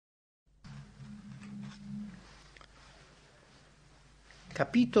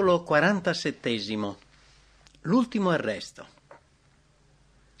Capitolo 47. L'ultimo arresto.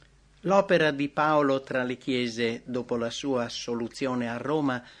 L'opera di Paolo tra le chiese dopo la sua assoluzione a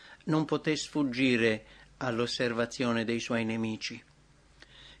Roma non poté sfuggire all'osservazione dei suoi nemici.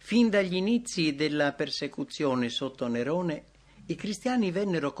 Fin dagli inizi della persecuzione sotto Nerone, i cristiani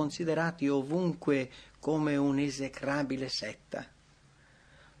vennero considerati ovunque come un'esecrabile setta.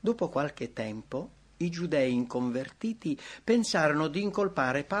 Dopo qualche tempo, i giudei inconvertiti pensarono di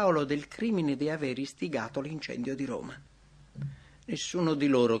incolpare Paolo del crimine di aver istigato l'incendio di Roma. Nessuno di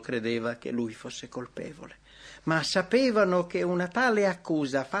loro credeva che lui fosse colpevole, ma sapevano che una tale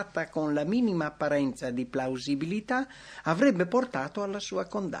accusa, fatta con la minima apparenza di plausibilità, avrebbe portato alla sua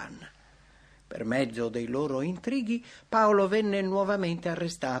condanna. Per mezzo dei loro intrighi, Paolo venne nuovamente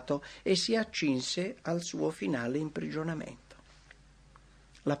arrestato e si accinse al suo finale imprigionamento.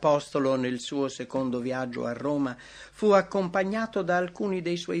 L'Apostolo, nel suo secondo viaggio a Roma, fu accompagnato da alcuni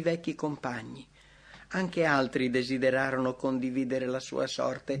dei suoi vecchi compagni. Anche altri desiderarono condividere la sua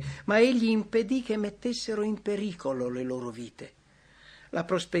sorte, ma egli impedì che mettessero in pericolo le loro vite. La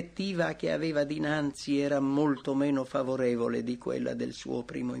prospettiva che aveva dinanzi era molto meno favorevole di quella del suo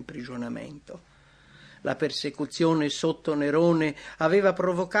primo imprigionamento. La persecuzione sotto Nerone aveva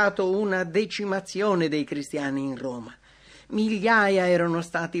provocato una decimazione dei cristiani in Roma. Migliaia erano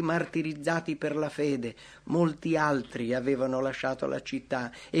stati martirizzati per la fede, molti altri avevano lasciato la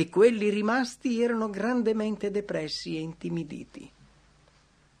città e quelli rimasti erano grandemente depressi e intimiditi.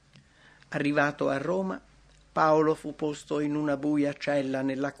 Arrivato a Roma, Paolo fu posto in una buia cella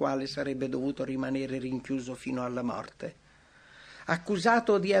nella quale sarebbe dovuto rimanere rinchiuso fino alla morte.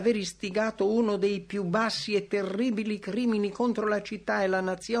 Accusato di aver istigato uno dei più bassi e terribili crimini contro la città e la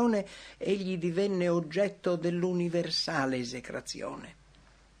nazione, egli divenne oggetto dell'universale esecrazione.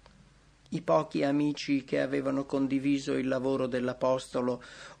 I pochi amici che avevano condiviso il lavoro dell'Apostolo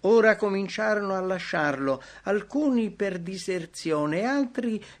ora cominciarono a lasciarlo, alcuni per diserzione e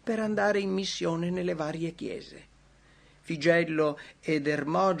altri per andare in missione nelle varie chiese. Figello ed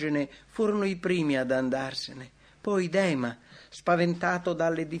Ermogene furono i primi ad andarsene, poi Dema, spaventato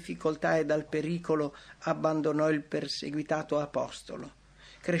dalle difficoltà e dal pericolo, abbandonò il perseguitato apostolo.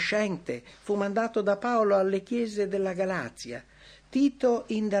 Crescente fu mandato da Paolo alle chiese della Galazia, Tito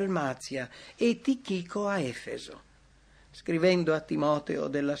in Dalmazia e Tichico a Efeso. Scrivendo a Timoteo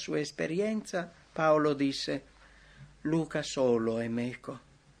della sua esperienza, Paolo disse: «Luca solo è meco».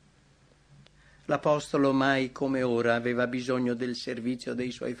 L'apostolo mai come ora aveva bisogno del servizio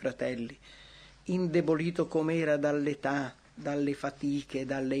dei suoi fratelli. Indebolito com'era dall'età, dalle fatiche,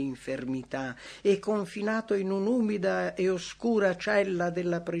 dalle infermità e confinato in un'umida e oscura cella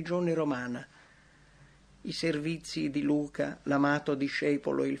della prigione romana. I servizi di Luca, l'amato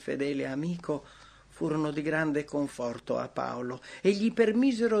discepolo e il fedele amico, furono di grande conforto a Paolo e gli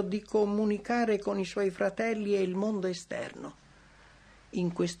permisero di comunicare con i suoi fratelli e il mondo esterno.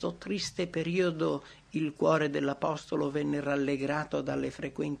 In questo triste periodo il cuore dell'Apostolo venne rallegrato dalle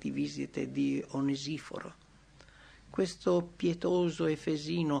frequenti visite di Onesiforo. Questo pietoso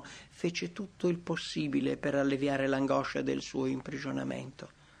efesino fece tutto il possibile per alleviare l'angoscia del suo imprigionamento.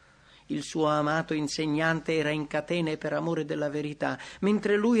 Il suo amato insegnante era in catene per amore della verità,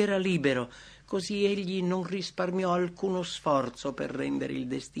 mentre lui era libero, così egli non risparmiò alcuno sforzo per rendere il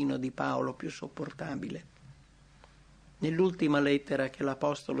destino di Paolo più sopportabile. Nell'ultima lettera che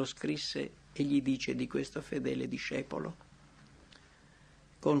l'Apostolo scrisse, egli dice di questo fedele discepolo: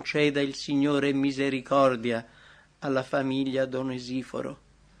 «Conceda il Signore misericordia alla famiglia d'Onesiforo,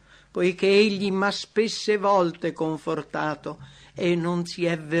 poiché egli m'ha spesse volte confortato e non si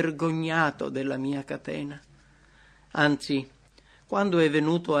è vergognato della mia catena. Anzi, quando è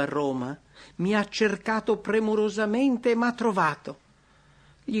venuto a Roma, mi ha cercato premurosamente e m'ha trovato.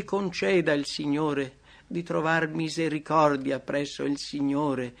 Gli conceda il Signore di trovar misericordia presso il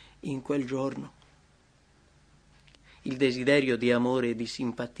Signore in quel giorno». Il desiderio di amore e di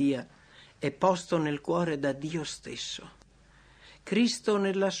simpatia è posto nel cuore da Dio stesso. Cristo,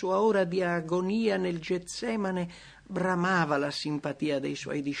 nella sua ora di agonia nel Getsemane, bramava la simpatia dei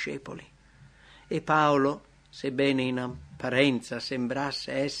suoi discepoli. E Paolo, sebbene in apparenza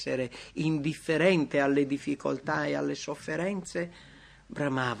sembrasse essere indifferente alle difficoltà e alle sofferenze,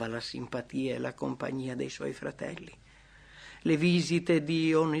 bramava la simpatia e la compagnia dei suoi fratelli. Le visite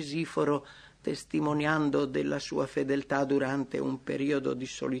di Onesiforo, testimoniando della sua fedeltà durante un periodo di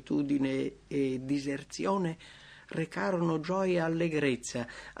solitudine e diserzione, recarono gioia e allegrezza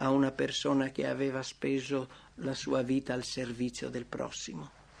a una persona che aveva speso la sua vita al servizio del prossimo.